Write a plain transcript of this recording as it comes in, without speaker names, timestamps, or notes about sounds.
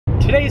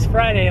today's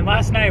Friday, and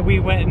last night we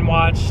went and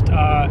watched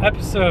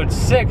episode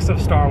 6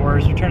 of Star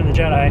Wars, Return of the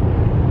Jedi,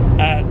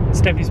 at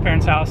Stephanie's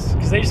parents' house,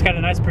 because they just got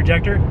a nice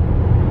projector.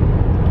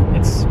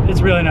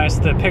 It's really nice,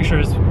 the picture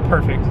is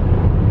perfect.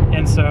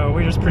 And so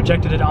we just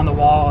projected it on the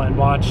wall and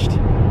watched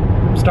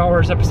Star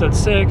Wars episode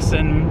 6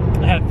 and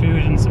had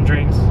food and some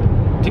drinks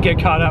to get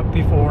caught up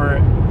before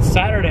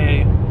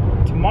Saturday,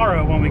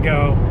 tomorrow, when we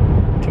go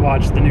to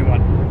watch the new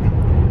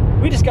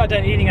one. We just got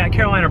done eating at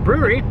Carolina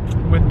Brewery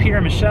with Peter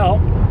and Michelle.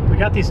 We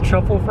got these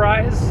truffle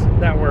fries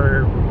that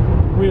were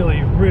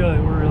really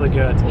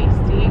good.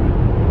 Tasty.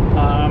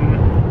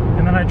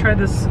 And then I tried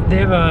this, they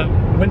have a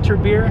winter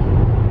beer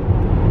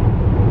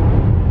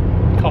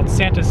called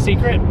Santa's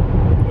Secret,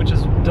 which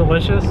is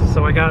delicious.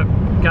 So I got a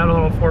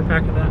little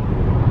 4-pack of that.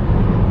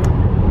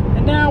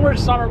 And now we're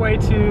just on our way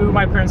to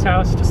my parents'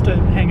 house just to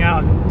hang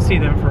out and see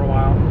them for a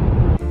while.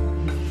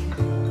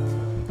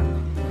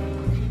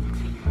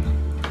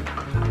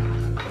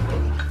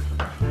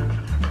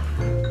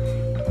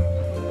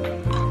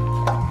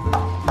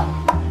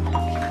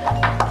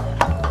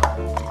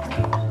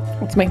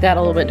 Let's make that a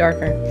little bit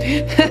darker.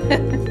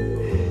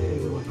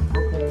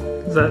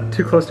 Is that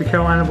too close to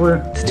Carolina Blue?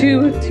 It's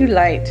too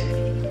light.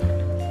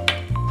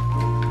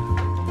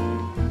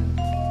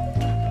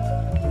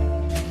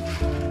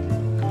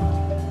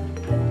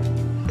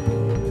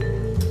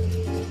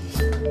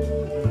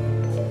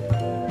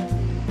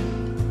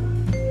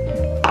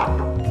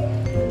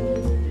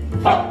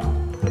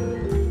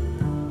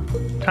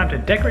 Time to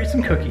decorate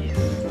some cookies.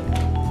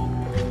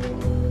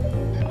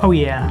 Oh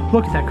yeah,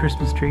 look at that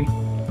Christmas tree.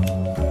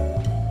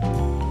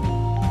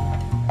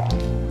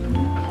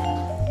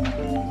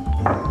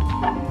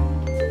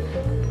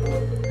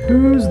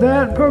 Who's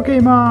that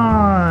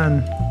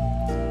Pokemon?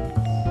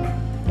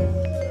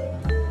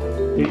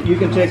 You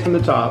can take from the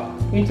top.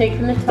 You take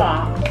from the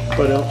top.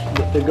 But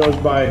it goes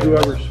by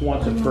whoever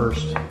wants it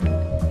first.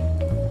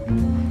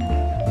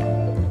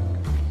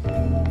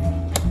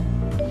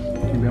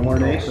 You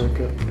want an ace?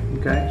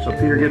 Okay, so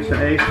Peter gets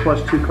an ace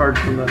plus 2 cards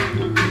from the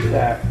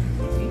stack.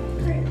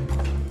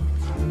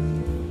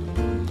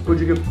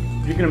 What'd you get?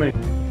 You're gonna make.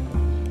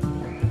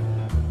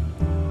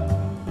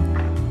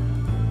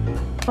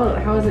 Oh,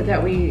 how is it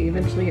that we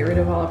eventually get rid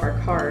of all of our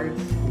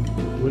cards?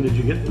 When did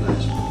you get the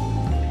next?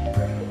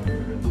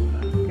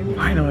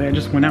 Finally, I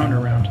just went out and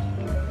around.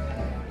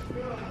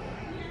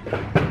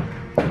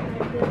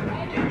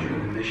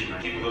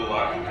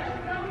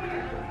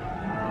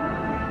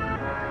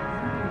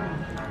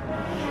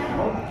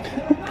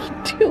 What are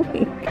you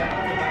doing?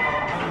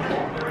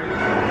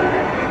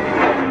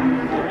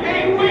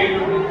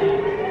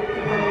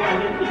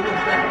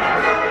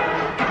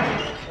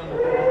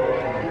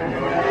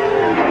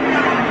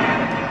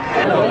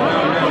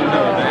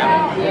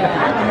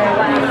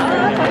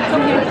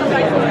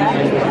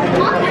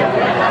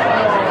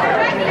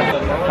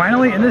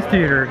 Finally in the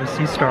theater to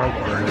see Star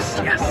Wars.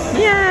 Yes!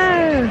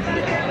 Yeah!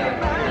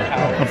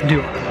 Let's do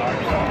it.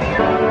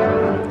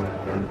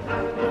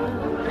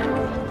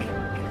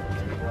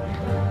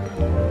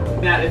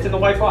 Matt, it's in the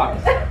white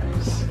box.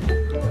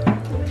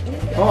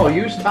 Oh,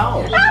 use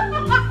towels. Shut up!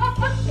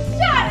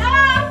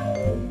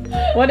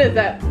 What is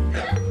that?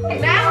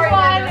 Matt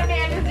 1,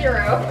 Amanda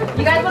 0.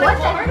 You guys want to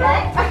check?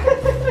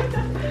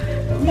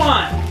 Come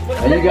on.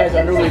 And you guys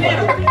underly.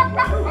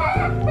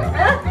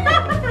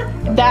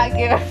 That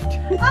gift.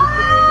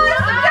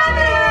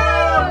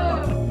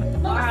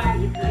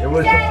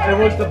 It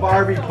was the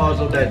Barbie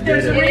puzzle that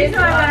did it.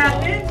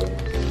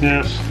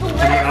 Yes.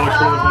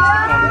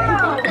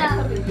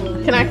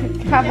 Can I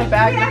have the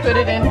bag to put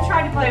it in?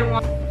 Try to play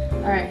one.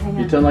 Alright, hang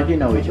on. You sound like you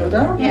know each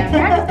other. Yeah.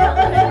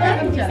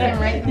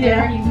 Right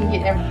there, you can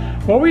get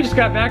everything. Well, we just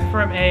got back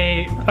from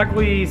a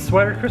ugly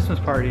sweater Christmas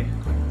party,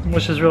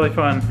 which is really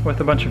fun with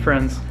a bunch of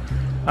friends.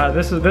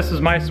 This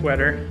is my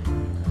sweater.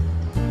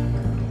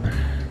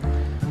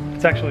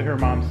 It's actually her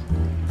mom's.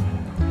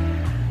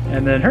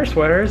 And then her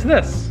sweater is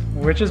this,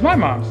 which is my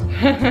mom's.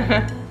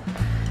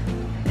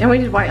 And we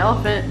did White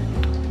Elephant.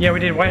 Yeah, we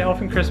did White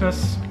Elephant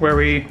Christmas, where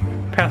we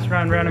passed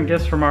around random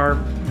gifts from our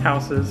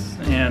houses,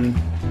 and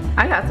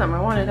I got something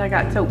I wanted. I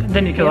got soap.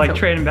 then you could like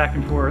trade them back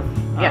and forth.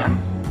 Yeah.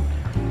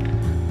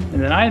 And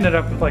then I ended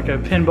up with like a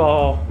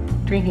pinball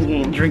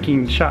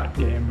drinking shot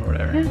game or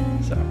whatever.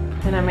 Yeah. So,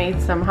 and I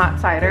made some hot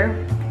cider.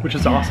 which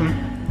is awesome.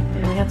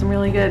 And we had some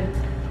really good,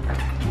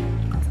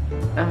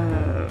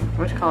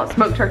 what you call it,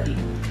 smoked turkey.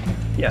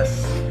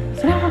 Yes.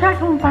 So now we're back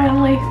home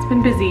finally. It's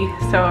been busy,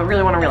 so I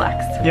really want to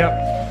relax.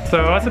 Yep. So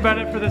that's about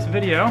it for this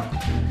video.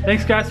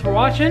 Thanks guys for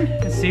watching,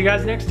 and see you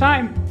guys next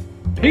time.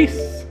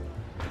 Peace.